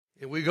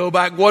And we go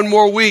back one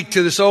more week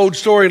to this old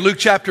story in Luke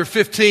chapter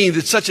 15.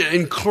 It's such an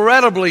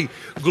incredibly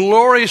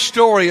glorious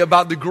story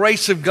about the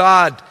grace of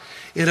God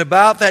and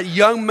about that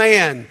young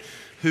man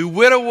who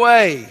went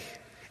away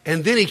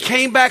and then he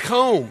came back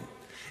home.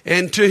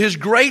 And to his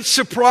great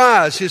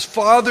surprise, his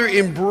father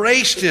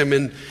embraced him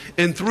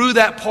and threw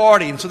that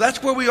party. And so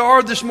that's where we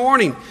are this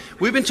morning.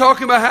 We've been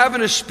talking about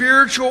having a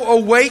spiritual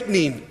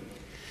awakening.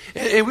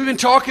 And we've been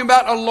talking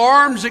about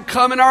alarms that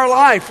come in our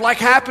life, like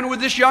happened with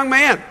this young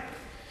man.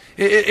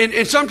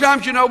 And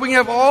sometimes, we can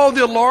have all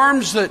the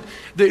alarms that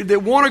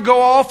want to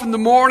go off in the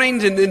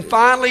mornings, and then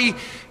finally,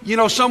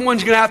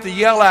 someone's going to have to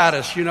yell at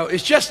us.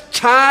 It's just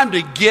time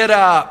to get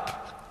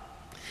up.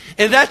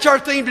 And that's our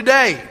theme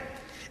today.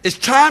 It's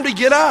time to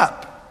get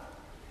up.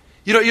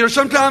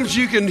 Sometimes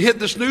you can hit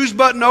the snooze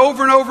button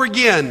over and over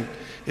again,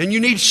 and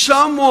you need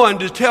someone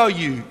to tell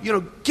you,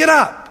 get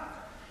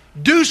up,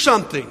 do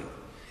something.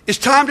 It's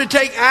time to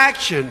take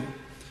action.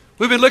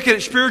 We've been looking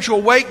at spiritual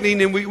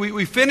awakening, and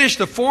we finished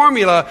the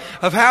formula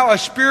of how a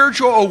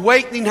spiritual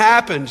awakening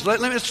happens.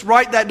 Let's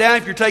write that down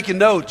if you're taking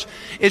notes.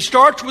 It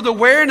starts with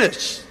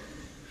awareness.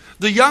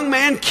 The young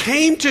man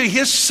came to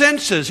his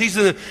senses. He's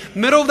in the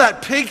middle of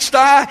that pigsty,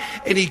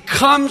 and he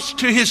comes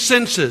to his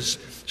senses.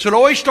 So it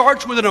always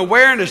starts with an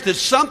awareness that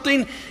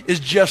something is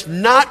just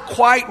not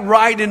quite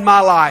right in my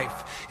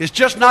life. It's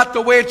just not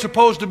the way it's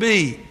supposed to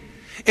be.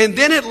 And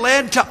then it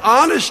led to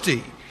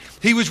honesty.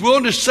 He was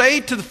willing to say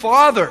to the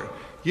Father,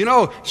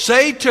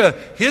 say to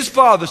his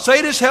Father,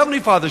 say to his Heavenly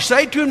Father,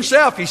 say to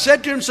himself. He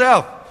said to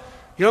himself,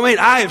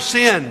 I have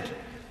sinned.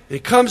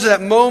 It comes to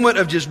that moment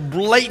of just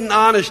blatant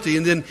honesty.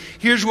 And then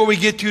here's where we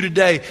get to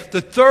today.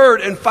 The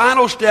third and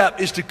final step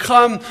is to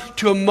come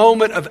to a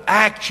moment of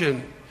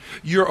action.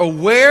 You're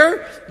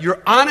aware,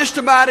 you're honest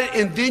about it,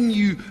 and then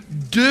you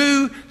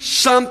do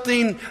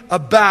something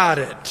about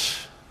it.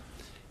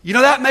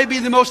 That may be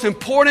the most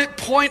important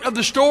point of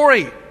the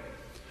story.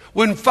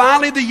 When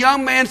finally the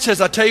young man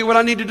says, I tell you what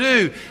I need to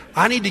do.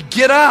 I need to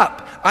get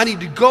up. I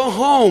need to go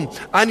home.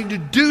 I need to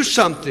do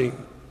something.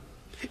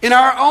 In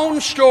our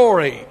own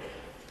story,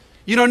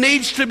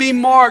 needs to be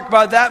marked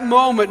by that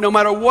moment, no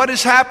matter what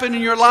has happened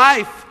in your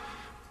life,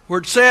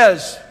 where it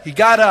says, he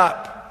got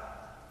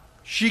up.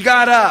 She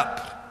got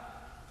up.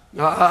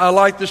 I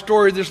like the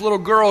story of this little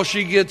girl.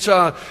 She gets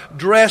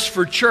dressed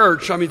for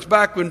church. It's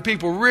back when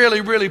people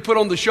really, really put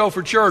on the show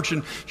for church.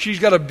 And she's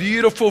got a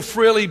beautiful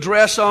frilly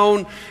dress on.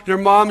 And her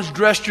mom's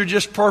dressed her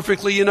just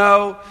perfectly,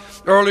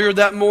 Earlier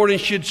that morning,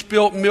 she had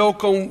spilt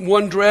milk on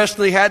one dress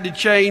and they had to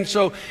change.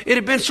 So it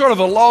had been sort of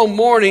a long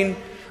morning.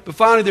 But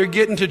finally, they're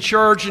getting to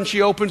church, and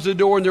she opens the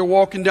door, and they're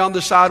walking down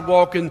the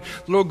sidewalk, and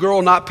the little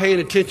girl, not paying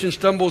attention,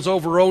 stumbles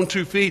over her own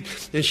 2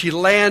 feet, and she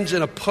lands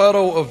in a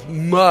puddle of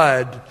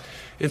mud.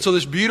 And so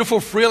this beautiful,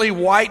 frilly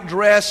white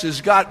dress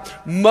has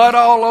got mud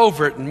all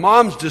over it, and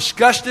Mom's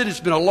disgusted. It's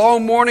been a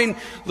long morning.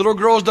 Little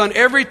girl's done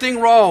everything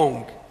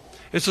wrong.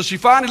 And so she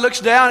finally looks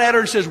down at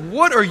her and says,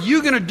 what are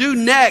you going to do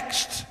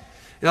next?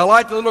 And I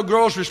like the little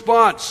girl's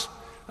response,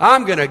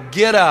 I'm going to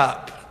get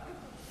up.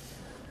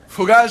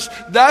 Well, guys,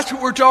 that's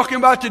what we're talking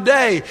about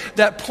today.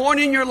 That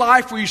point in your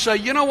life where you say,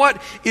 you know what?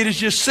 It is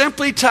just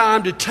simply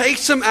time to take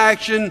some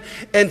action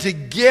and to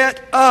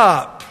get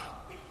up.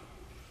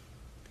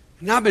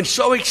 And I've been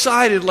so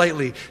excited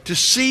lately to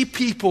see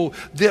people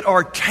that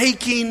are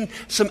taking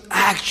some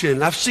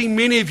action. I've seen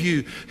many of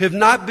you who have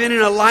not been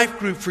in a life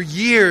group for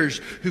years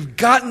who've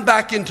gotten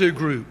back into a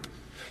group.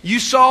 You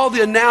saw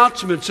the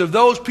announcements of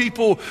those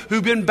people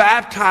who've been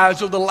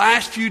baptized over the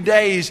last few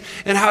days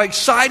and how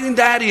exciting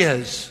that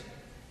is.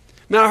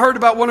 Now, I heard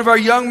about one of our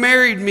young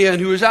married men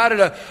who was out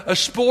at a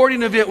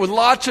sporting event with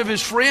lots of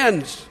his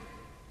friends.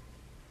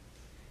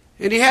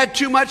 And he had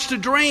too much to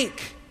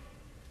drink.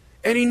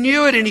 And he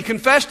knew it, and he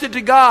confessed it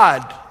to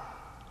God.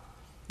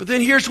 But then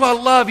here's what I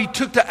love. He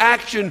took the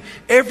action.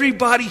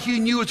 Everybody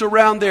he knew was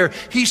around there.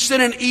 He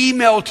sent an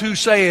email to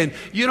saying,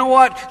 you know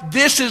what?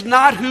 This is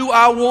not who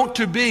I want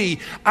to be.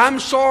 I'm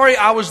sorry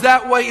I was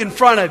that way in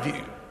front of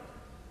you.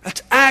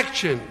 That's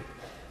action.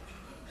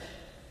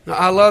 Now,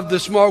 I love the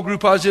small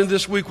group I was in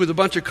this week with a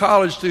bunch of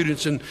college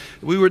students, and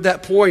we were at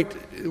that point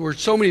where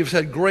so many of us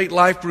had great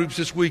life groups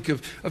this week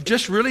of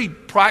just really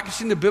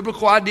practicing the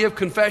biblical idea of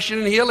confession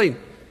and healing.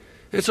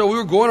 And so we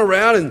were going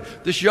around, and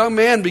this young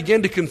man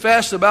began to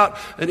confess about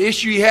an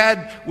issue he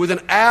had with an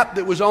app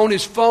that was on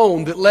his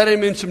phone that led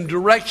him in some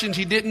directions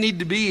he didn't need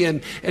to be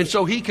in. And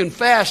so he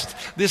confessed,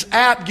 this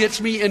app gets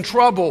me in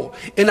trouble.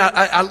 And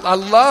I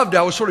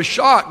was sort of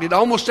shocked. It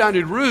almost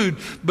sounded rude.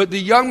 But the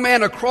young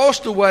man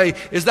across the way,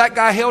 as that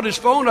guy held his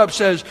phone up,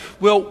 says,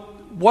 well,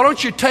 why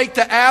don't you take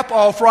the app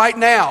off right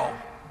now?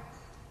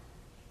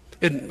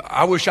 And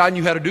I wish I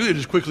knew how to do it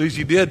as quickly as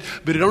he did,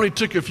 but it only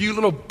took a few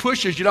little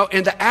pushes,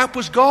 and the app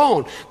was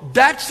gone.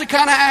 That's the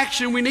kind of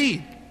action we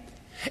need.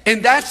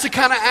 And that's the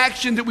kind of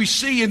action that we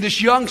see in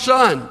this young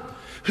son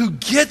who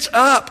gets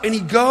up and he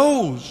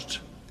goes.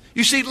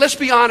 You see, let's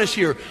be honest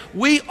here.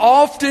 We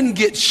often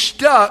get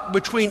stuck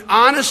between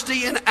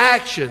honesty and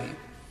action.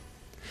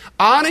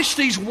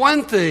 Honesty's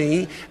one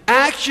thing,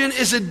 action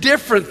is a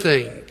different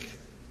thing.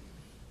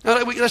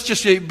 Now, let's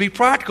just be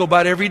practical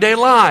about everyday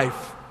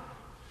life.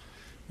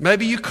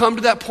 Maybe you come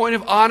to that point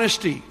of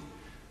honesty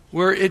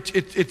where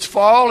it's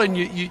fall and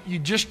you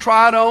just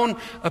tried on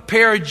a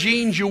pair of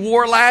jeans you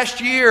wore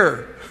last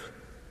year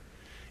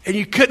and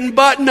you couldn't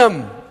button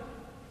them.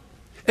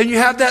 And you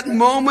have that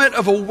moment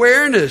of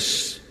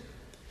awareness.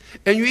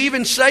 And you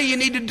even say you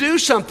need to do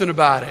something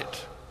about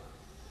it.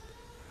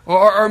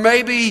 Or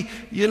maybe,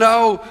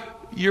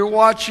 you're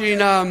watching,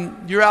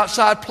 you're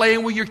outside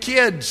playing with your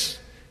kids.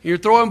 You're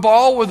throwing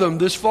ball with them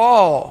this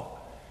fall.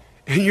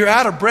 And you're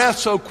out of breath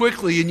so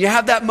quickly. And you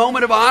have that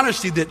moment of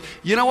honesty that,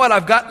 you know what,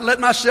 I've got to let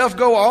myself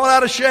go all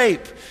out of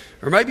shape.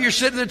 Or maybe you're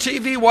sitting at the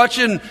TV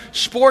watching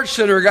Sports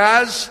Center,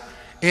 guys.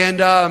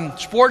 And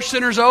Sports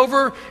Center's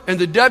over and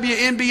the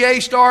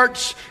WNBA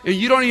starts. And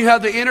you don't even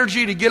have the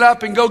energy to get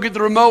up and go get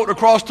the remote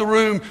across the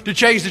room to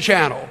change the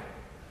channel.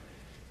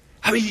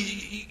 I mean,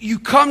 you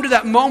come to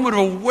that moment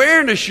of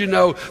awareness,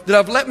 that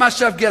I've let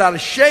myself get out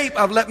of shape.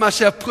 I've let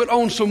myself put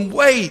on some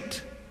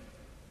weight.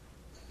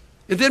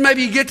 And then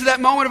maybe you get to that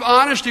moment of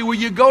honesty where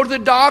you go to the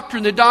doctor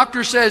and the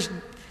doctor says,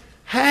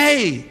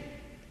 hey,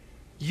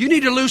 you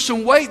need to lose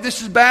some weight.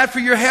 This is bad for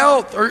your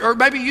health. Or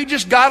maybe you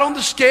just got on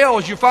the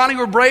scales. You finally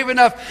were brave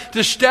enough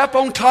to step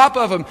on top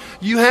of them.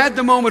 You had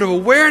the moment of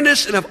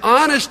awareness and of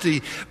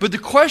honesty. But the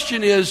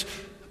question is,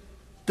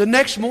 the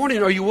next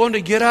morning, are you willing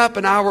to get up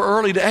an hour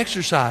early to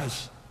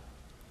exercise?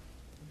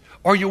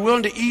 Are you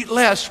willing to eat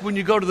less when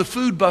you go to the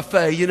food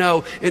buffet,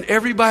 and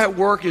everybody at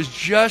work is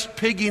just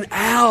pigging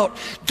out?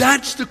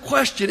 That's the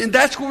question, and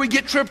that's where we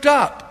get tripped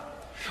up.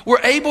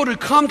 We're able to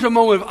come to a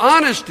moment of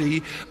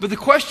honesty, but the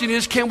question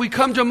is, can we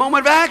come to a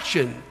moment of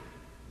action?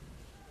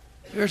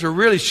 There's a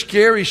really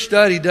scary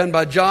study done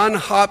by Johns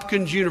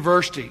Hopkins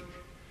University.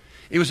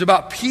 It was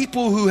about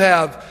people who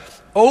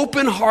have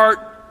open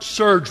heart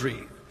surgery.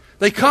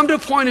 They come to a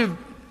point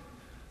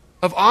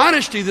of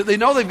honesty that they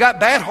know they've got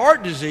bad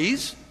heart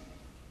disease.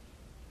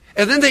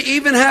 And then they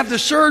even have the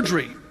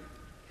surgery.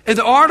 And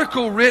the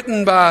article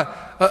written by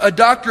a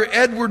Dr.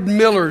 Edward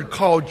Miller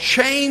called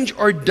Change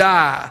or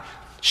Die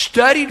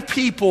studied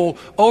people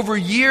over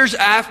years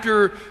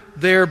after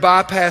their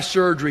bypass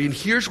surgery. And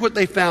here's what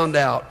they found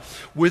out.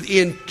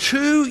 Within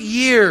 2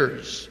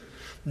 years,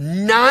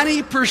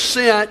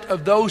 90%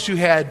 of those who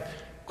had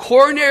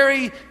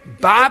coronary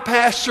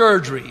bypass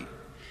surgery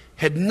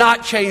had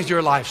not changed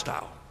their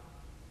lifestyle.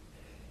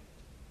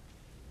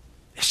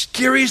 As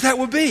scary as that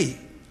would be.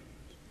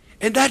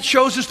 And that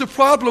shows us the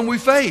problem we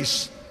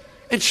face.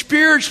 And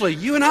spiritually,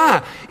 you and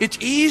I, it's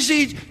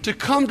easy to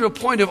come to a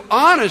point of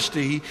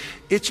honesty.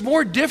 It's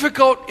more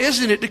difficult,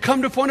 isn't it, to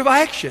come to a point of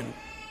action?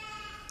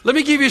 Let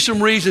me give you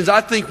some reasons I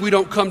think we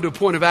don't come to a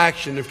point of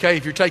action, okay,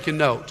 if you're taking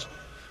notes.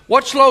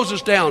 What slows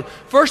us down?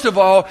 First of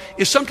all,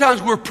 is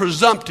sometimes we're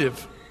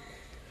presumptive.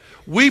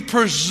 We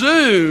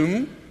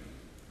presume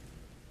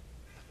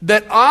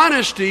that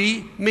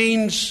honesty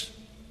means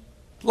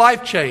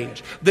life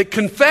change, that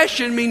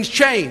confession means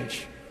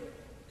change.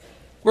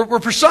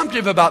 We're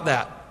presumptive about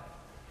that.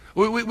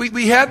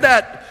 We have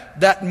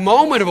that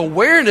moment of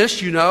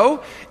awareness,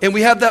 and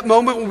we have that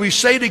moment when we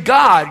say to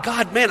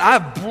God, man,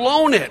 I've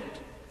blown it.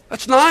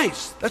 That's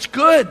nice. That's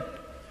good.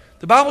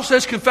 The Bible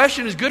says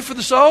confession is good for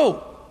the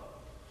soul.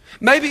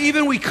 Maybe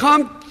even we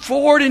come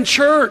forward in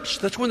church.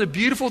 That's one of the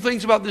beautiful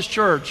things about this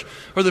church,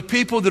 are the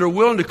people that are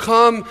willing to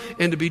come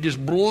and to be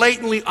just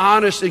blatantly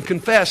honest and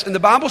confess. And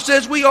the Bible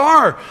says we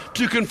are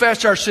to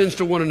confess our sins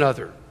to one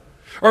another.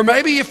 Or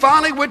maybe you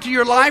finally went to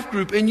your life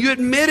group and you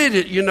admitted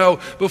it,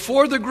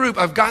 before the group,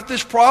 I've got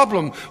this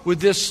problem with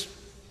this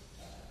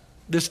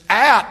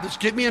app that's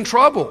getting me in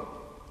trouble.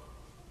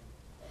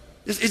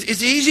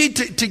 It's easy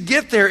to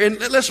get there. And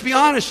let's be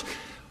honest,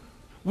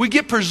 we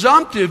get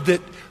presumptive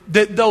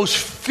that those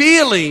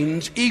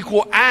feelings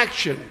equal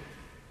action.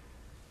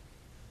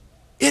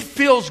 It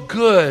feels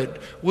good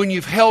when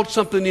you've held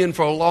something in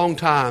for a long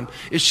time,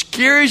 as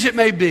scary as it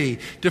may be,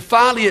 to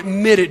finally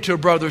admit it to a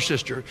brother or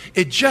sister.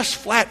 It just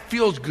flat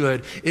feels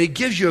good, and it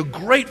gives you a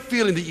great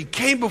feeling that you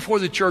came before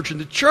the church,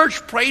 and the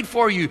church prayed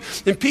for you,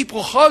 and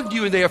people hugged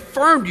you, and they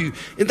affirmed you,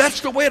 and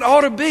that's the way it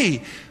ought to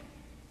be.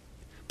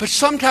 But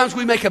sometimes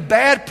we make a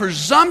bad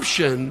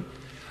presumption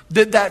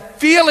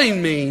that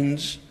feeling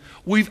means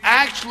we've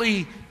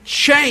actually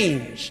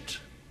changed.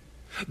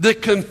 The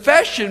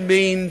confession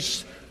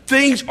means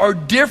things are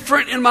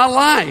different in my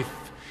life.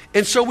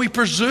 And so we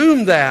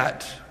presume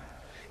that.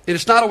 And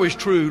it's not always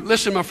true.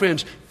 Listen, my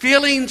friends,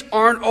 feelings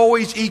aren't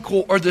always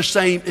equal or the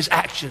same as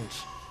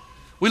actions.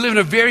 We live in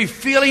a very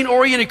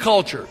feeling-oriented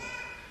culture.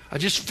 I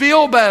just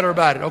feel better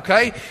about it,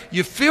 okay?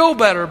 You feel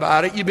better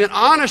about it. You've been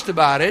honest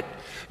about it.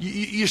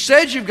 You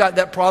said you've got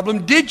that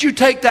problem. Did you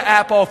take the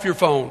app off your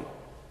phone?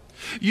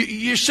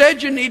 You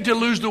said you need to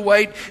lose the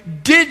weight.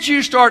 Did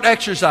you start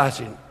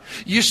exercising?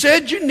 You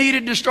said you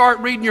needed to start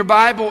reading your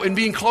Bible and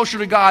being closer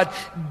to God.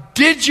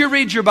 Did you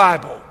read your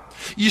Bible?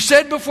 You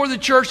said before the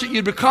church that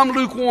you'd become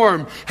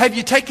lukewarm. Have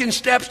you taken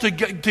steps to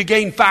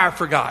gain fire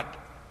for God?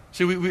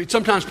 See,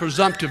 sometimes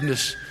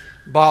presumptiveness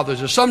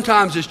bothers us.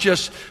 Sometimes it's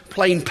just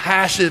plain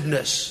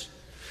passiveness.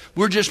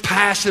 We're just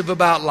passive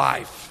about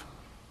life.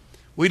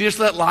 We just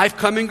let life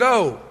come and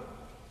go.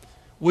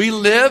 We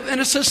live in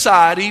a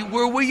society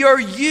where we are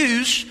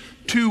used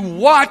to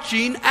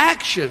watching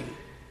action.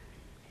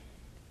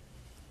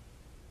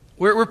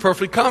 We're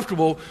perfectly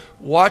comfortable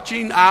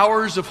watching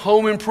hours of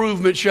home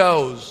improvement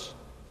shows,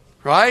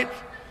 right?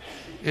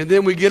 And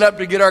then we get up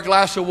to get our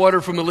glass of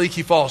water from a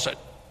leaky faucet.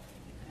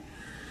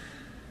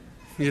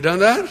 You done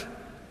that?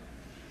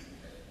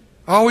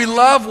 Oh, we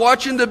love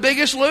watching The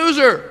Biggest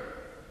Loser.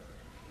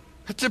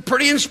 It's a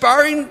pretty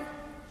inspiring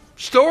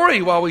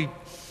story while we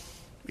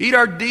eat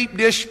our deep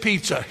dish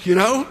pizza, you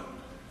know?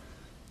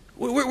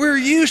 We're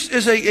used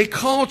as a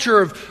culture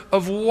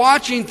of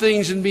watching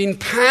things and being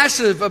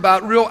passive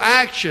about real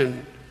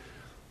action.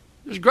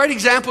 There's great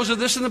examples of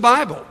this in the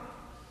Bible.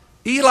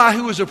 Eli,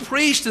 who was a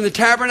priest in the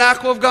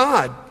tabernacle of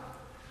God,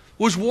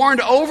 was warned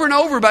over and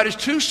over about his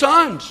two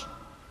sons.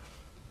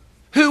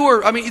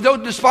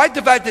 Despite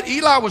the fact that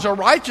Eli was a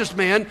righteous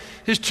man,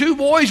 his two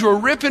boys were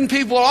ripping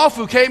people off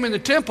who came in the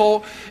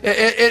temple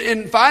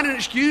and finding an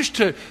excuse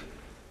to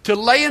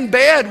lay in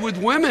bed with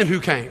women who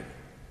came.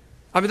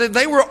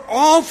 They were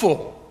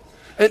awful.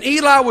 And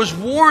Eli was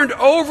warned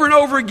over and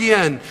over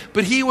again,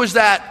 but he was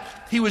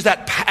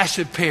that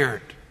passive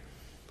parent.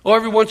 Or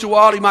every once in a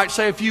while he might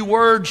say a few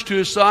words to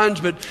his sons,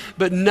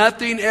 but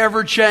nothing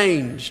ever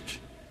changed.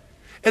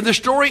 And the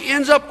story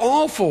ends up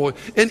awful.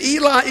 And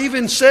Eli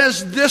even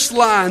says this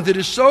line that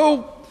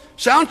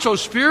sounds so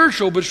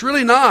spiritual, but it's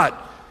really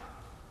not.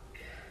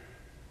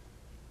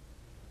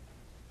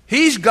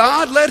 He's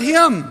God, let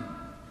him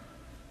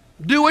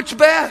do what's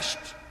best.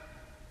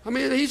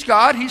 He's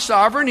God, he's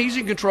sovereign, he's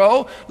in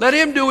control. Let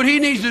him do what he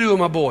needs to do with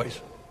my boys.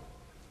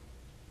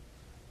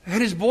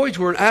 And his boys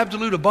were an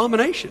absolute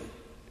abomination.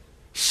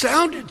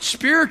 Sounded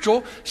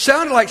spiritual,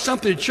 sounded like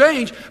something had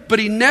changed, but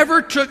he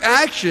never took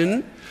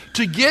action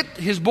to get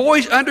his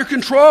boys under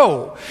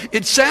control.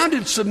 It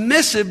sounded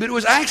submissive, but it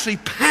was actually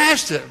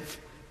passive.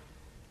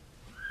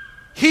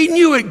 He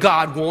knew what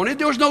God wanted.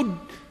 There was no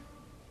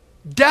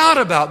doubt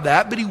about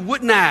that, but he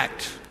wouldn't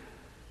act.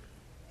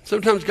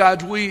 Sometimes,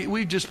 guys,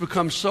 we just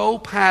become so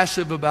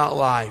passive about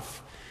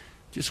life.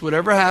 Just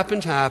whatever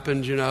happens,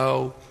 happens, you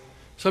know.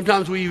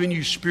 Sometimes we even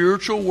use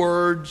spiritual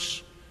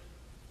words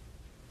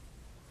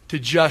to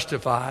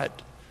justify it.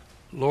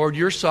 Lord,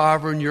 you're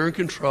sovereign, you're in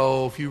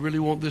control. If you really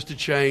want this to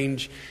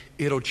change,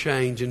 it'll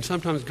change. And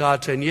sometimes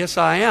God's saying, yes,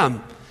 I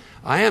am.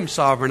 I am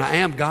sovereign, I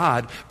am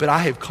God, but I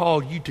have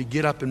called you to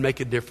get up and make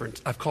a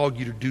difference. I've called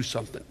you to do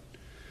something.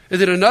 And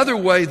then another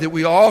way that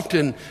we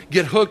often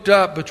get hooked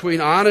up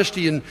between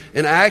honesty and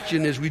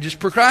action is we just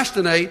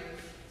procrastinate.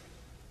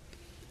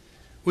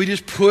 We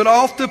just put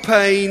off the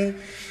pain.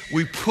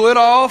 We put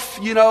off,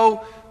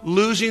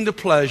 losing the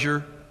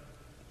pleasure.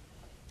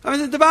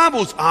 The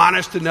Bible's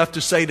honest enough to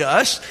say to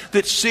us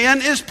that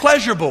sin is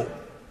pleasurable.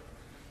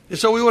 And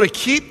so we want to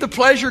keep the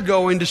pleasure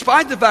going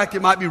despite the fact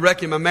it might be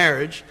wrecking my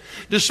marriage,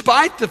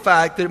 despite the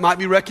fact that it might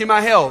be wrecking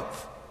my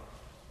health.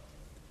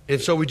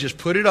 And so we just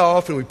put it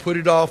off and we put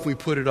it off and we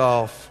put it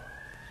off.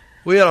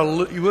 We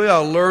ought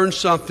to learn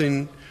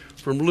something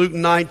from Luke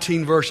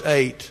 19 verse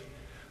 8.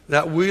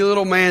 That wee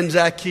little man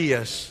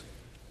Zacchaeus,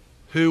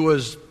 who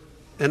was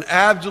an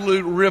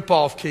absolute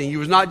rip-off king. He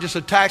was not just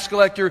a tax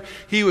collector,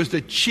 he was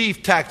the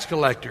chief tax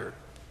collector.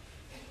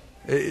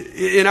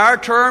 In our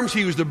terms,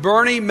 he was the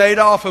Bernie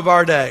Madoff of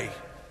our day.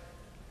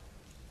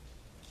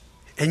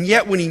 And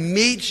yet when he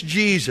meets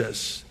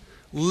Jesus,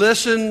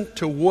 listen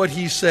to what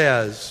he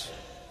says.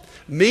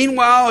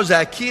 Meanwhile,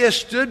 Zacchaeus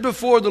stood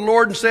before the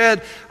Lord and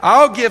said,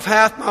 I'll give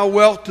half my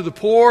wealth to the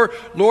poor.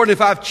 Lord, if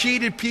I've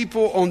cheated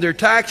people on their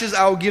taxes,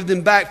 I will give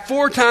them back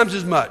 4 times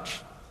as much.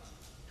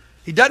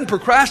 He doesn't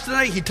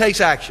procrastinate, he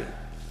takes action.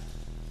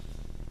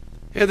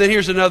 And then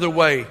here's another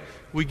way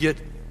we get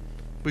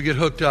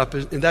hooked up,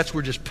 and that's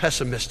we're just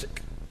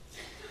pessimistic.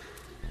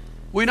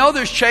 We know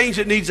there's change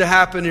that needs to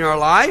happen in our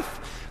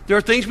life. There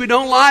are things we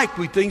don't like,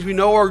 things we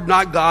know are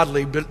not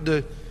godly, but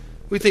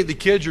we think the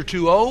kids are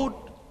too old.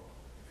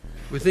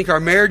 We think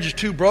our marriage is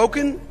too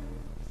broken.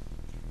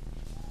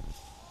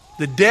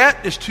 The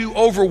debt is too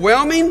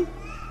overwhelming.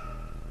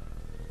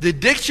 The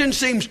addiction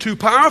seems too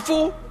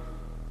powerful.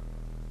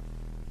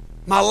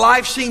 My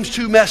life seems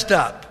too messed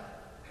up.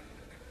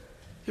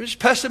 They're just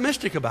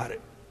pessimistic about it.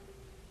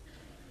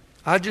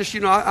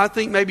 I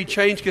think maybe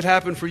change could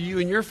happen for you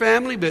and your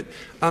family, but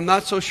I'm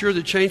not so sure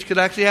that change could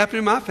actually happen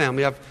in my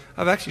family. I've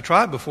actually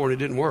tried before and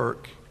it didn't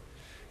work.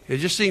 It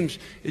just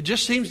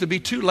seems to be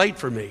too late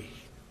for me.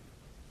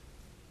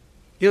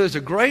 There's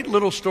a great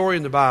little story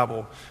in the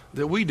Bible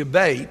that we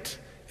debate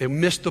and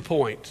miss the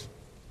point.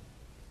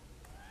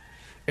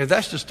 And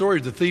that's the story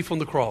of the thief on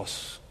the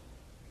cross.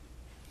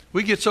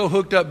 We get so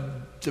hooked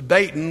up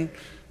debating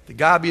the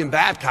guy being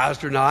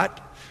baptized or not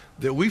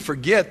that we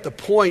forget the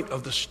point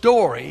of the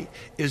story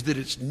is that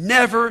it's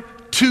never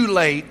too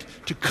late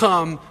to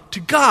come to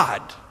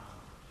God.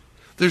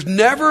 There's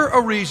never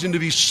a reason to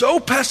be so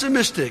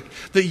pessimistic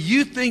that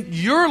you think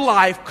your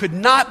life could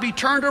not be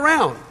turned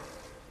around.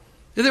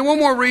 And then one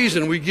more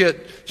reason we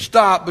get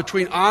stopped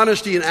between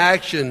honesty and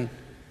action.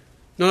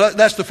 No,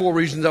 that's the 4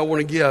 reasons I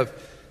want to give.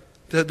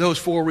 those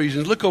 4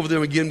 reasons. Look over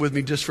them again with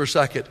me just for a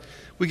second.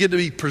 We get to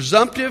be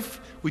presumptive.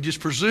 We just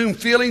presume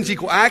feelings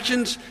equal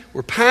actions.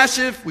 We're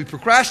passive. We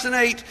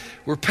procrastinate.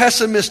 We're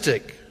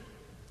pessimistic.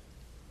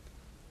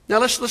 Now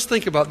let's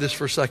think about this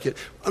for a second.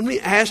 Let me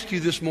ask you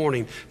this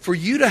morning, for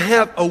you to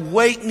have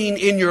awakening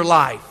in your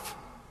life,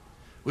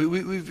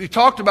 we've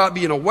talked about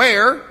being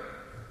aware.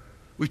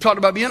 We've talked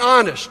about being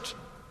honest.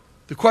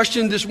 The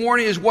question this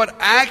morning is, what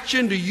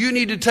action do you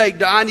need to take?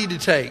 Do I need to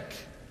take?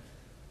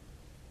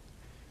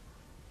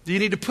 Do you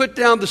need to put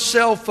down the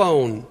cell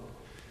phone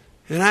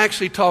and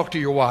actually talk to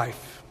your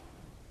wife?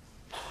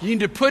 You need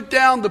to put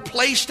down the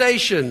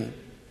PlayStation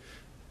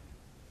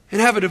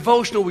and have a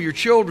devotional with your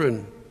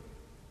children.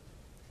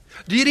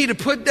 Do you need to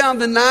put down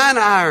the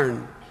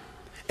 9-iron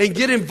and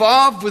get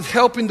involved with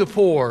helping the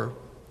poor?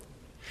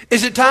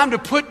 Is it time to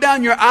put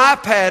down your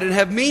iPad and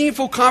have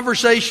meaningful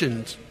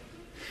conversations?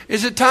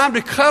 Is it time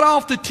to cut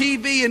off the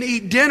TV and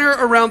eat dinner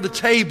around the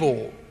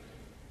table?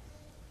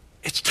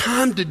 It's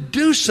time to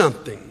do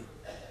something.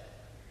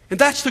 And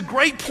that's the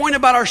great point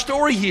about our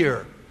story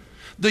here.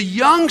 The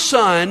young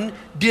son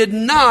did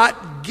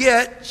not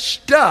get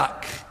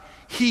stuck.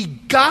 He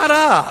got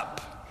up.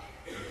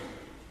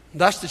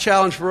 That's the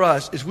challenge for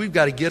us, is we've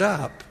got to get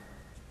up.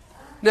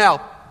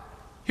 Now,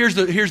 here's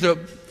the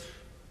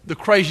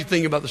crazy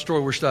thing about the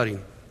story we're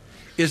studying.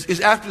 Is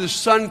after the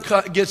son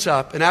gets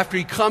up and after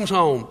he comes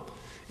home,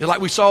 and like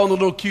we saw in the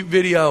little cute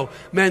video,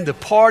 man, the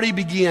party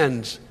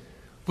begins.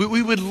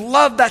 We would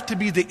love that to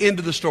be the end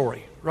of the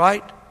story,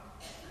 right?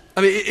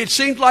 I mean, it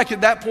seems like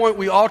at that point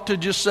we ought to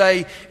just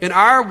say, in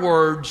our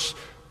words,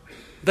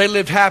 they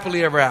lived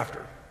happily ever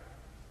after.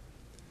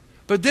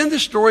 But then the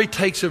story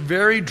takes a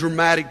very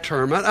dramatic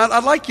turn.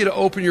 I'd like you to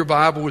open your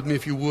Bible with me,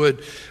 if you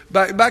would,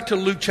 back to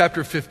Luke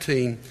chapter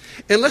 15.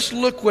 And let's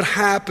look what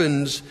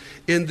happens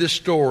in this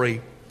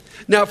story.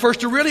 Now,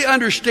 first, to really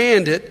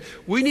understand it,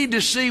 we need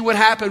to see what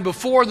happened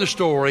before the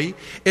story,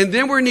 and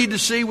then we need to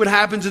see what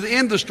happens at the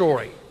end of the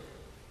story.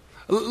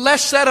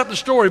 Let's set up the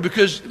story,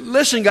 because,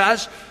 listen,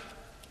 guys,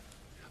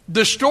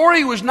 the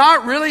story was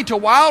not really to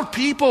wild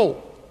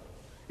people.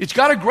 It's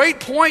got a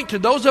great point to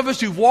those of us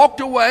who've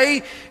walked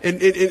away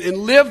and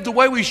lived the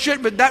way we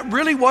should, but that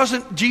really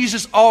wasn't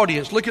Jesus'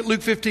 audience. Look at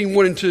Luke 15,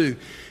 1 and 2.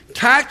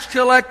 Tax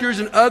collectors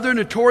and other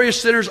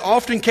notorious sinners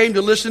often came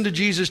to listen to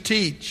Jesus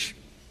teach.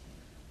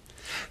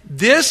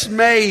 This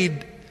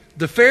made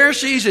the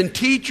Pharisees and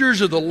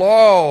teachers of the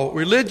law,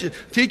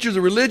 teachers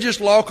of religious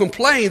law,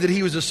 complain that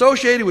he was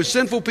associated with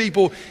sinful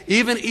people,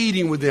 even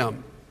eating with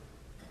them.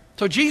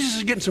 So Jesus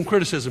is getting some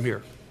criticism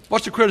here.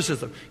 What's the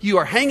criticism? You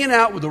are hanging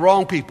out with the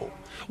wrong people.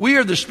 We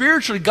are the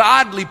spiritually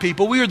godly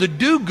people. We are the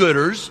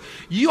do-gooders.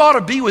 You ought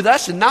to be with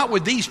us and not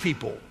with these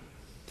people.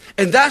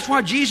 And that's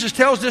why Jesus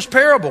tells this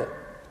parable.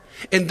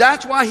 And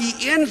that's why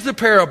he ends the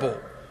parable.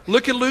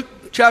 Look at Luke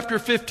chapter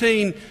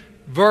 15,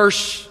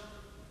 verse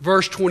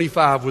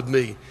 25 with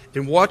me.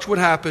 And watch what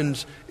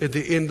happens at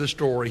the end of the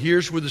story.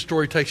 Here's where the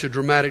story takes a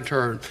dramatic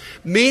turn.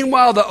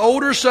 Meanwhile, the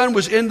older son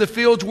was in the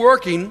fields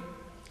working.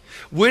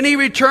 When he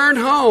returned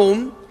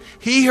home,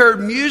 he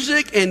heard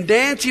music and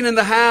dancing in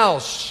the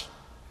house.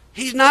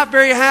 He's not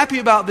very happy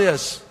about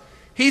this.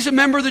 He's a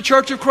member of the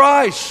Church of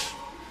Christ.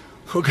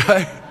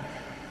 Okay?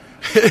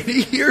 And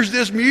he hears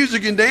this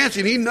music and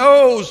dancing. He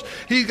knows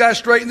he's got to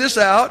straighten this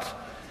out.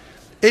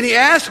 And he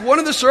asked one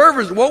of the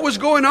servants what was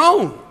going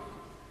on.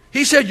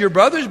 He said, your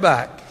brother's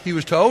back, he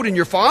was told, and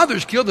your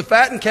father's killed the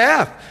fattened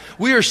calf.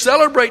 We are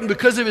celebrating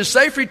because of his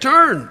safe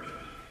return.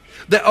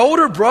 The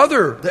older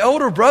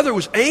brother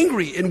was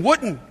angry and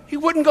he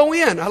wouldn't go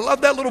in. I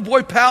love that little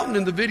boy pouting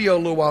in the video a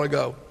little while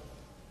ago.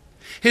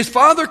 His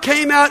father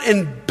came out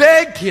and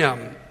begged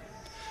him.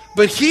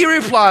 But he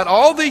replied,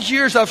 all these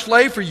years I've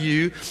slaved for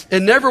you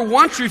and never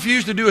once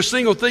refused to do a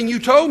single thing you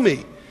told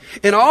me.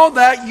 And all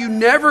that you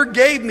never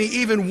gave me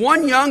even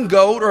one young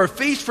goat or a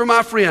feast for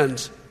my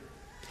friends.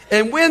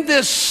 And when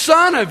this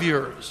son of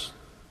yours,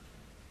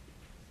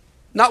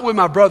 not when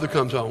my brother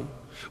comes home,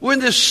 when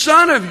this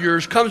son of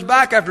yours comes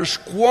back after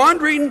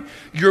squandering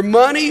your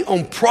money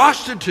on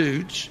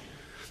prostitutes,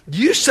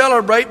 you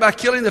celebrate by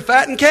killing the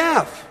fattened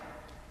calf.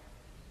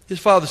 His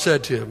father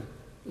said to him,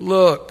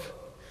 look,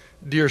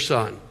 dear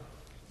son,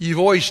 you've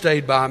always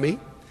stayed by me,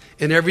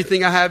 and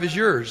everything I have is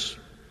yours.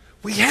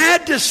 We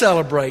had to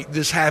celebrate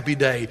this happy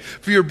day,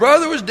 for your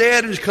brother was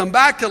dead and has come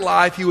back to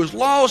life. He was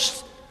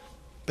lost,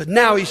 but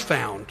now he's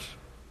found.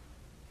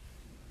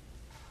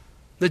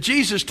 Now,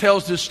 Jesus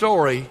tells this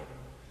story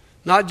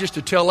not just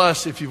to tell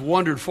us if you've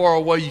wandered far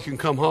away you can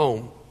come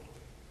home,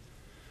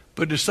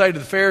 but to say to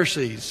the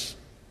Pharisees,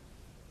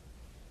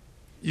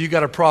 you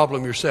got a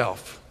problem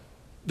yourself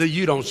that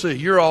you don't see.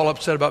 You're all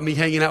upset about me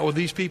hanging out with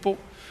these people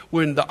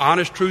when the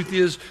honest truth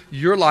is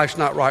your life's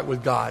not right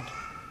with God.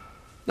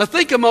 Now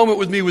think a moment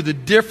with me with the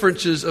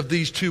differences of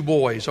these two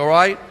boys, all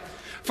right?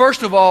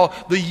 First of all,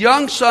 the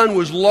young son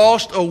was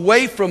lost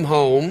away from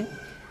home.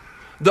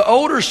 The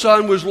older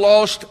son was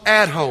lost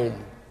at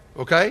home,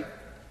 okay?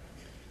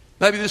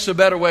 Maybe this is a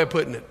better way of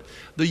putting it.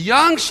 The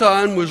young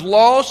son was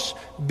lost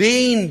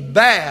being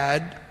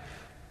bad.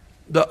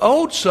 The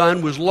old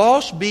son was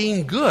lost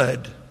being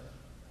good.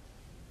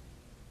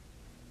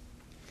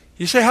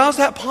 You say, how's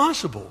that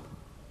possible?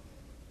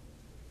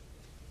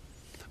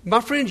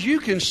 My friends, you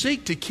can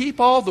seek to keep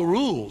all the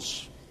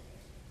rules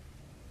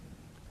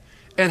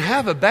and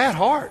have a bad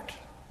heart.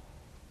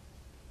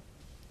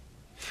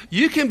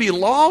 You can be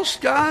lost,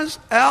 guys,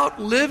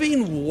 out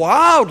living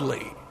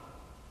wildly.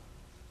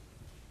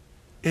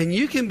 And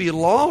you can be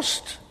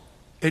lost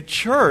at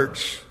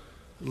church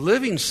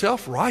living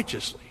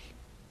self-righteously.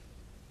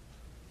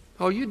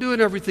 Oh, you're doing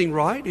everything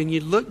right, and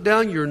you look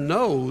down your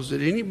nose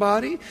at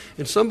anybody,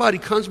 and somebody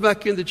comes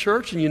back into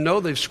church, and you know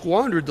they've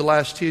squandered the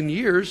last 10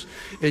 years,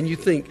 and you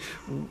think,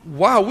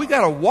 wow, we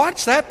got to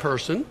watch that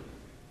person.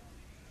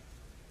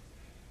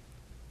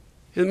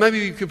 And maybe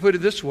you could put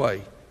it this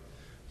way.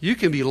 You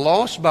can be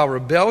lost by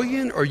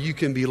rebellion, or you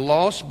can be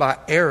lost by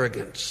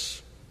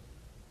arrogance.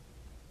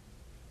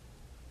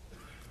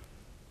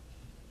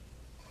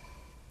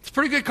 It's a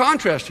pretty good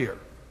contrast here.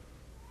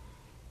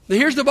 Now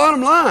here's the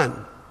bottom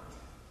line.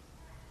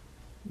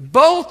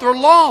 Both are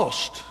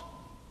lost.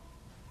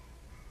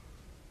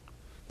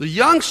 The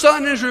young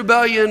son in his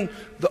rebellion,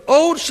 the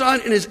old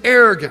son in his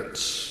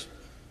arrogance.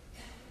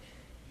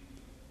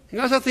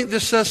 And guys, I think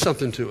this says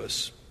something to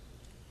us.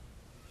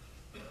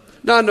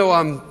 Now I know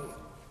I'm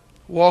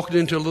walking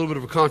into a little bit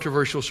of a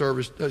controversial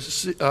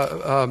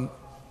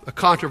a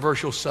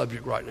controversial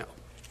subject right now.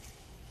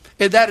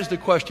 And that is the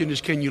question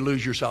is, can you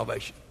lose your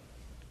salvation?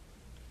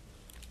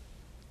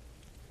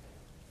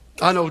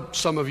 I know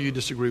some of you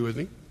disagree with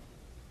me.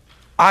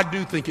 I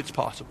do think it's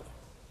possible.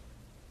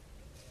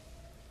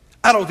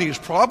 I don't think it's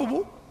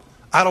probable.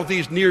 I don't think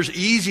it's near as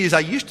easy as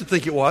I used to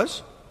think it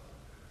was.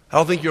 I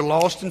don't think you're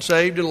lost and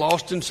saved and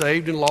lost and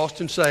saved and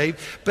lost and saved.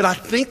 But I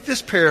think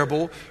this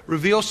parable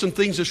reveals some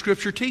things that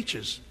Scripture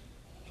teaches.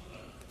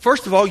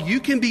 First of all, you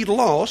can be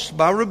lost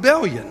by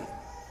rebellion.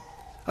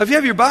 If you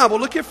have your Bible,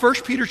 look at 1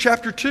 Peter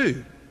chapter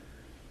 2.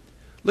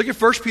 Look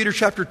at 1 Peter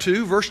chapter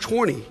 2, verse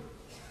 20.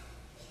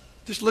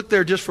 Just look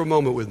there just for a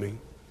moment with me.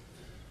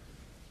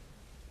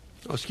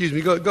 Oh, excuse me.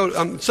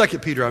 Go. 2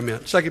 Peter, I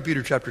meant. 2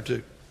 Peter chapter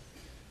 2.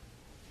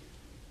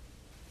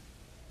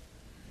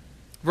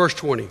 Verse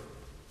 20.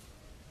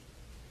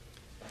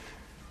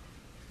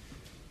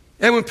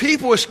 And when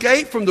people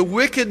escape from the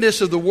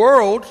wickedness of the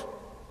world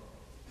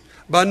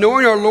by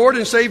knowing our Lord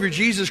and Savior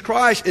Jesus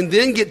Christ and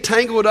then get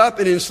tangled up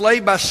and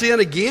enslaved by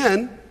sin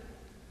again,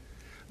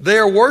 they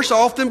are worse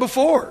off than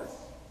before.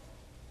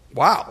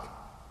 Wow.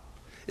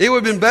 It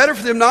would have been better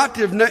for them not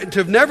to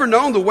have never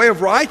known the way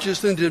of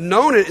righteousness than to have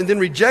known it and then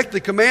reject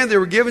the command they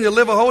were given to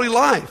live a holy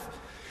life.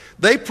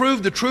 They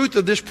proved the truth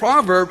of this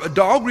proverb, a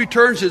dog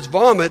returns its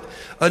vomit.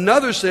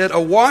 Another said, a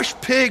washed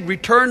pig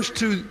returns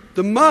to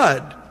the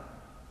mud.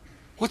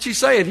 What's he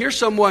saying? Here's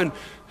someone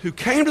who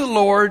came to the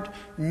Lord,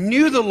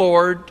 knew the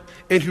Lord,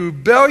 and who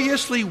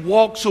rebelliously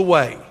walks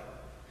away.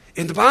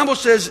 And the Bible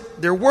says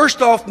they're worse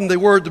off than they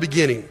were at the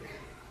beginning.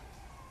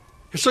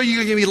 And so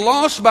you can be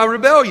lost by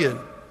rebellion.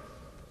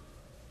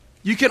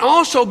 You can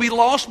also be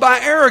lost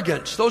by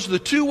arrogance. Those are the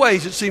two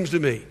ways, it seems to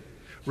me.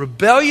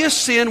 Rebellious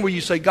sin where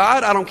you say,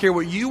 God, I don't care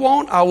what you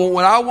want. I want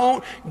what I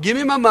want. Give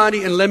me my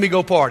money and let me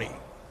go party.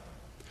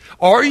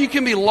 Or you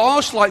can be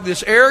lost like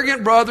this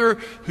arrogant brother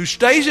who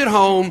stays at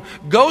home,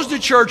 goes to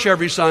church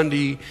every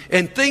Sunday,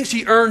 and thinks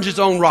he earns his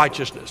own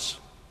righteousness.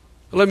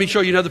 Let me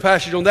show you another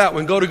passage on that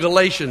one. Go to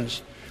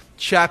Galatians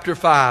chapter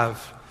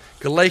 5.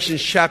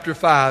 Galatians chapter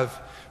 5.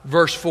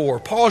 Verse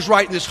 4. Paul's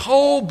writing this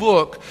whole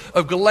book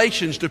of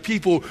Galatians to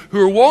people who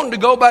are wanting to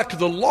go back to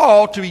the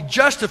law to be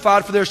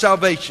justified for their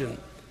salvation.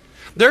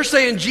 They're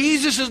saying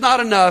Jesus is not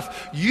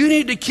enough. You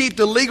need to keep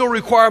the legal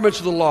requirements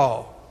of the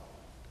law.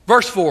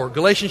 Verse 4.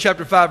 Galatians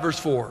chapter 5, verse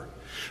 4.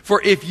 For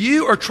if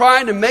you are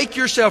trying to make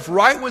yourself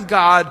right with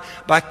God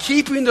by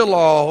keeping the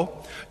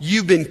law,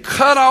 you've been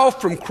cut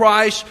off from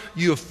Christ.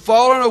 You have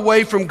fallen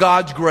away from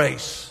God's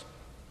grace.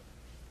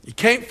 You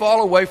can't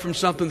fall away from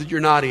something that you're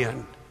not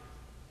in.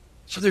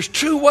 So there's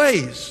two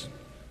ways.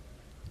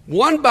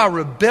 One by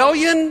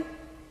rebellion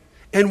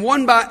and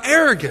one by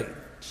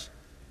arrogance.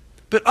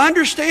 But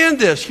understand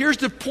this. Here's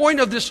the point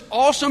of this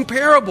awesome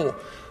parable.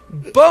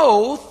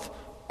 Both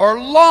are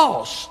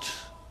lost.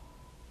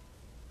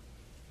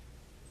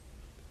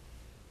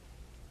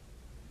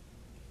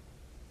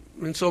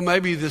 And so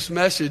maybe this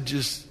message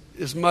is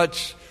as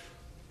much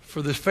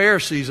for the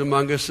Pharisees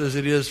among us as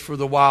it is for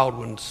the wild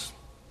ones.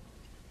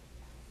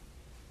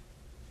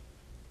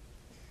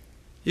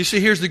 You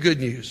see, here's the good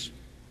news.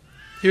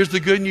 Here's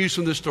the good news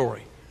from this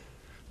story.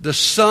 The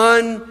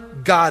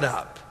son got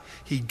up.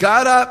 He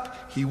got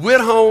up, he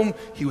went home,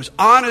 he was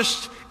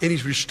honest, and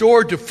he's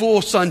restored to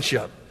full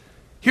sonship.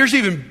 Here's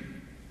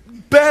even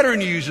better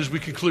news as we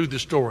conclude the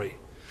story.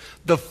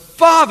 The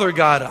father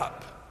got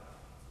up.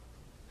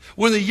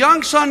 When the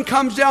young son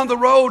comes down the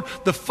road,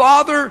 the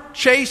father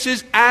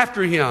chases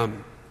after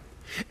him.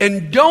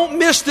 And don't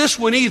miss this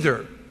one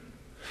either.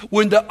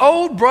 When the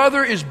old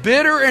brother is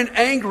bitter and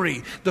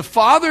angry, the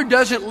father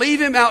doesn't leave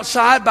him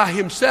outside by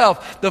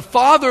himself. The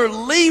father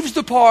leaves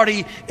the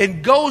party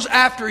and goes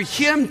after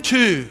him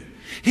too.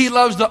 He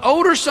loves the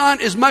older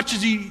son as much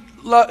as he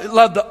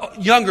loved the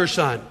younger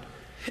son.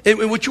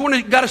 And what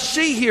you got to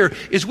see here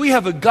is we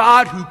have a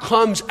God who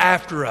comes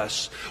after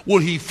us. Will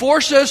he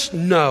force us?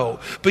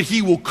 No. But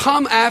he will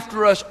come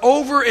after us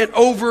over and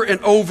over and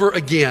over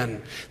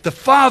again. The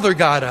Father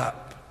got up.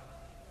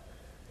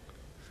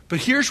 But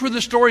here's where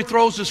the story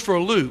throws us for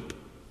a loop.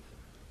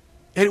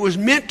 And it was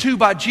meant to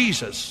by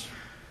Jesus.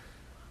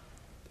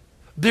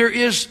 There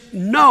is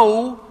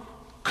no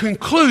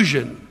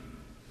conclusion.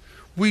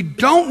 We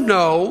don't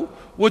know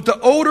what the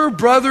older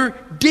brother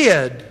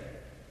did.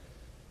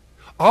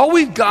 All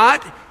we've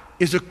got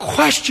is a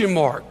question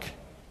mark.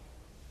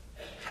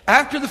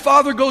 After the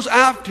father goes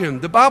after him,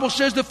 the Bible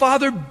says the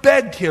father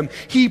begged him.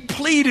 He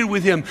pleaded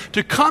with him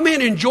to come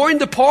in and join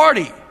the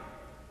party.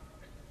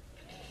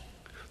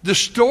 The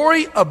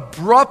story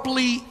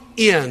abruptly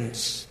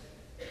ends.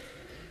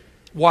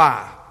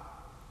 Why?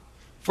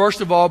 First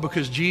of all,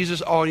 because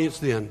Jesus' audience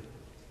then,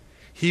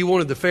 he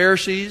wanted the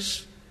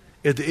Pharisees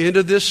at the end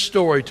of this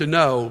story to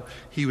know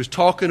he was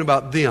talking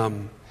about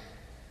them.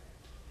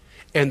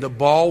 And the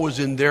ball was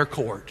in their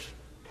court.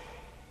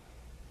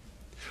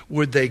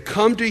 Would they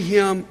come to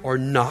him or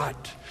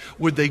not?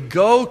 Would they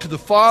go to the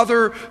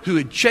father who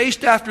had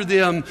chased after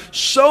them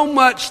so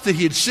much that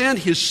he had sent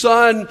his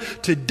son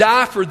to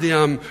die for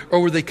them?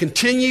 Or would they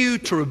continue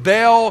to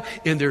rebel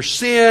in their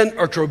sin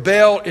or to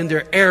rebel in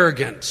their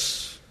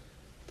arrogance?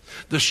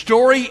 The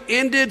story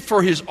ended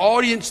for his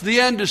audience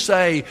then to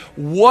say,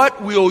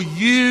 what will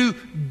you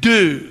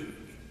do?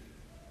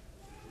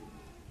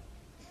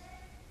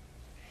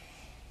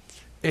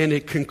 And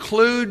it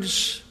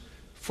concludes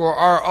for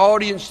our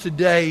audience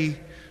today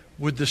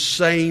with the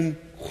same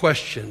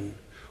question.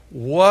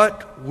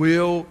 What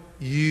will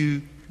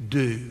you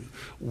do?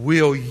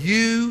 Will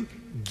you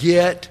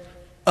get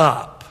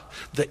up?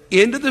 The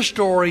end of the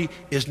story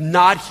is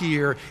not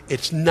here.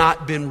 It's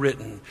not been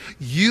written.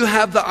 You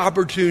have the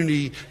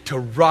opportunity to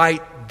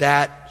write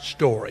that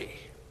story.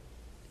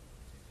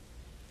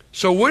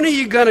 So when are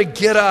you going to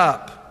get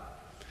up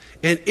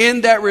and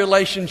end that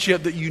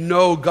relationship that you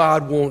know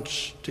God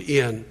wants to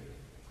end?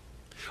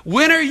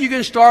 When are you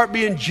going to start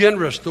being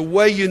generous the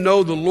way you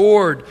know the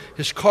Lord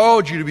has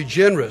called you to be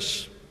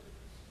generous?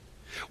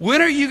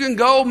 When are you going to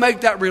go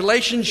make that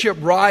relationship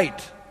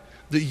right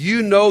that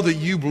you know that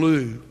you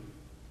blew?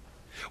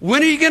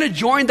 When are you going to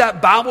join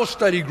that Bible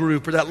study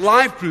group or that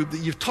life group that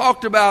you've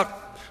talked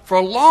about for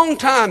a long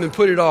time and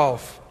put it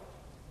off?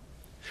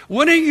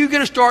 When are you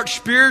going to start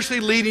spiritually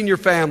leading your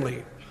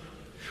family?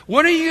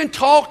 When are you going to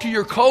talk to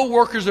your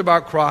co-workers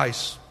about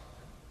Christ?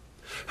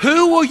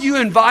 Who will you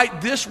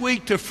invite this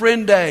week to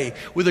Friend Day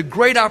with a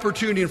great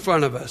opportunity in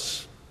front of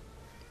us?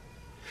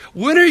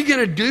 When are you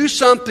going to do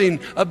something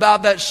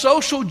about that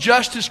social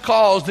justice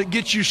cause that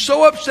gets you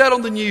so upset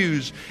on the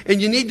news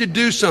and you need to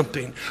do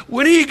something?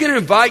 When are you going to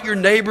invite your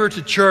neighbor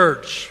to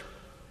church?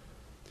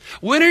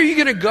 When are you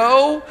going to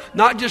go,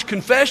 not just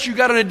confess you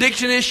got an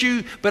addiction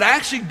issue, but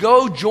actually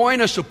go join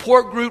a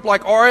support group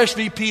like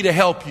RSVP to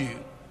help you?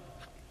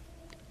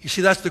 You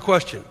see, that's the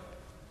question.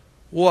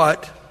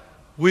 What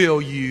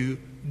will you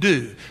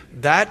do?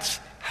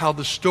 That's how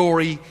the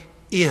story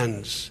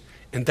ends.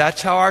 And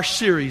that's how our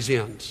series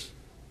ends.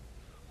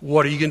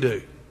 What are you going to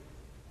do?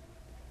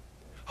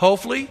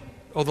 Hopefully,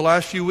 over the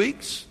last few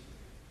weeks,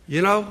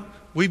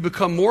 we've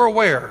become more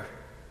aware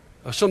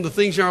of some of the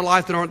things in our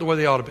life that aren't the way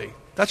they ought to be.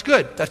 That's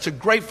good. That's a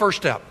great first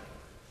step.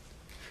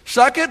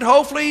 Second,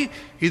 hopefully,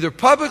 either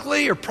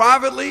publicly or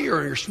privately or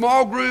in your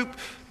small group,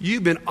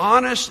 you've been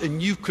honest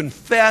and you've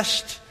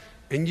confessed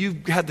and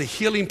you've had the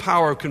healing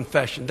power of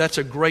confession. That's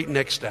a great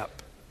next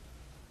step.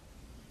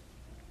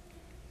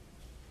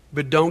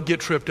 But don't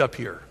get tripped up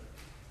here.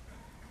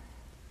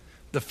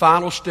 The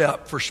final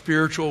step for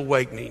spiritual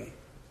awakening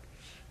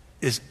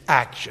is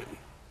action.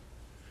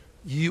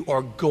 You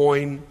are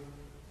going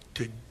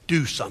to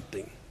do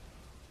something.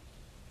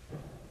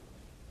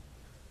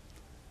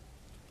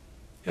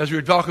 As we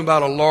were talking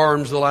about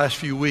alarms the last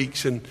few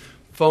weeks and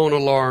phone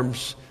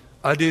alarms,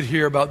 I did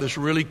hear about this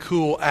really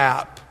cool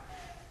app.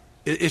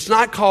 It's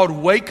not called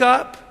Wake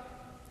Up,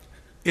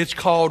 it's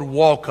called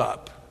Walk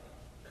Up.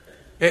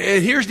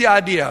 And here's the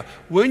idea.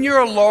 When your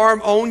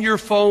alarm on your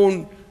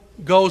phone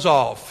goes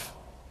off,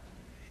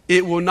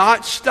 it will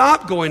not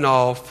stop going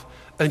off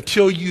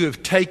until you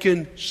have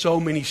taken so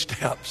many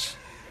steps.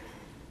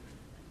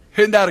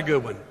 Isn't that a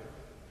good one?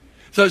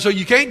 So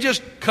you can't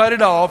just cut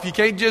it off. You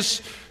can't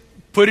just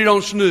put it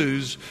on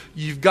snooze.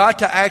 You've got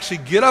to actually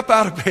get up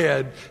out of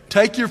bed,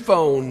 take your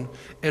phone,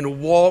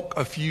 and walk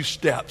a few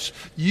steps.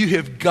 You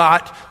have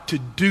got to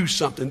do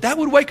something. That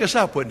would wake us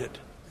up, wouldn't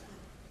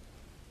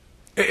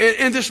it?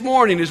 And this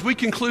morning, as we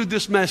conclude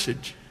this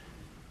message,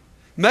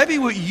 maybe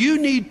what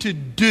you need to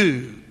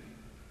do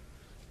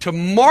to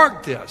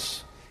mark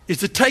this is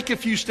to take a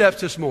few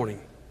steps this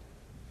morning.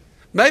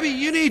 Maybe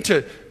you need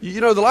to,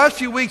 the last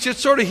few weeks it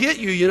sort of hit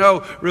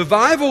you,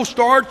 revival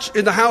starts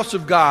in the house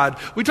of God.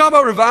 We talk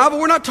about revival,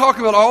 we're not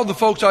talking about all the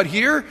folks out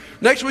here.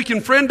 Next week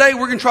in Friend Day,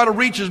 we're going to try to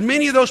reach as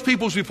many of those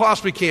people as we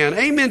possibly can.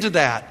 Amen to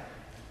that.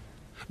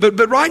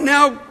 But right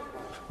now,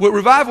 what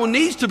revival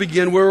needs to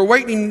begin, where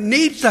awakening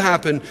needs to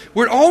happen,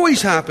 where it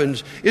always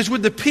happens, is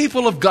with the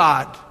people of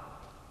God.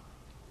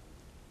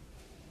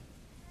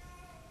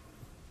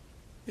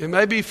 It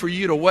may be for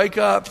you to wake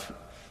up,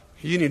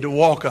 you need to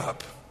walk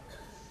up.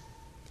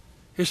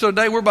 And so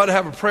today we're about to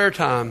have a prayer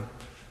time,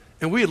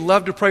 and we'd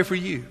love to pray for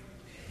you.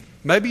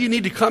 Maybe you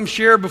need to come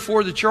share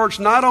before the church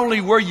not only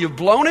where you've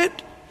blown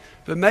it,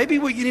 but maybe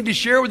what you need to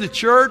share with the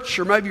church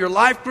or maybe your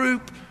life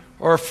group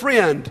or a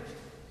friend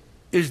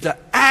is the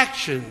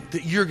action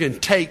that you're going to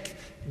take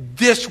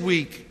this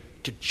week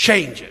to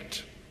change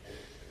it.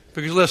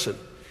 Because listen,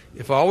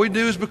 if all we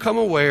do is become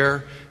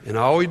aware and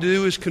all we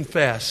do is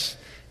confess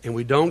and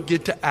we don't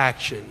get to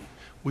action,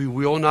 we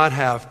will not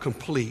have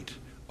complete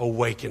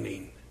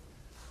awakening.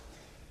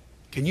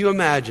 Can you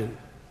imagine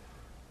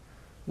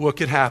what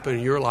could happen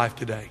in your life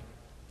today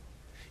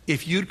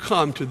if you'd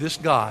come to this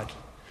God,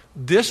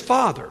 this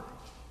Father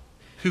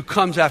who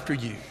comes after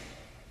you,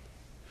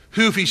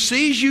 who if he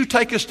sees you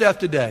take a step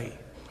today,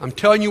 I'm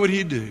telling you what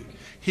he'd do.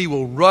 He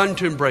will run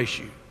to embrace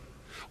you.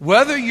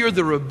 Whether you're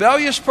the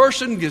rebellious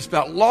person that's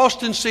got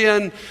lost in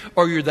sin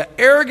or you're the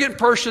arrogant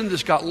person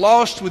that's got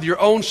lost with your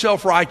own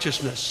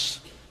self-righteousness,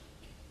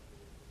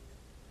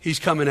 he's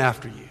coming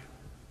after you.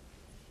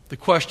 The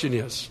question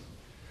is,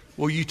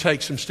 will you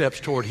take some steps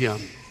toward him?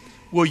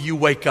 Will you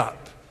wake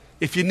up?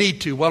 If you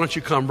need to, why don't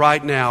you come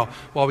right now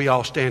while we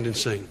all stand and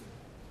sing?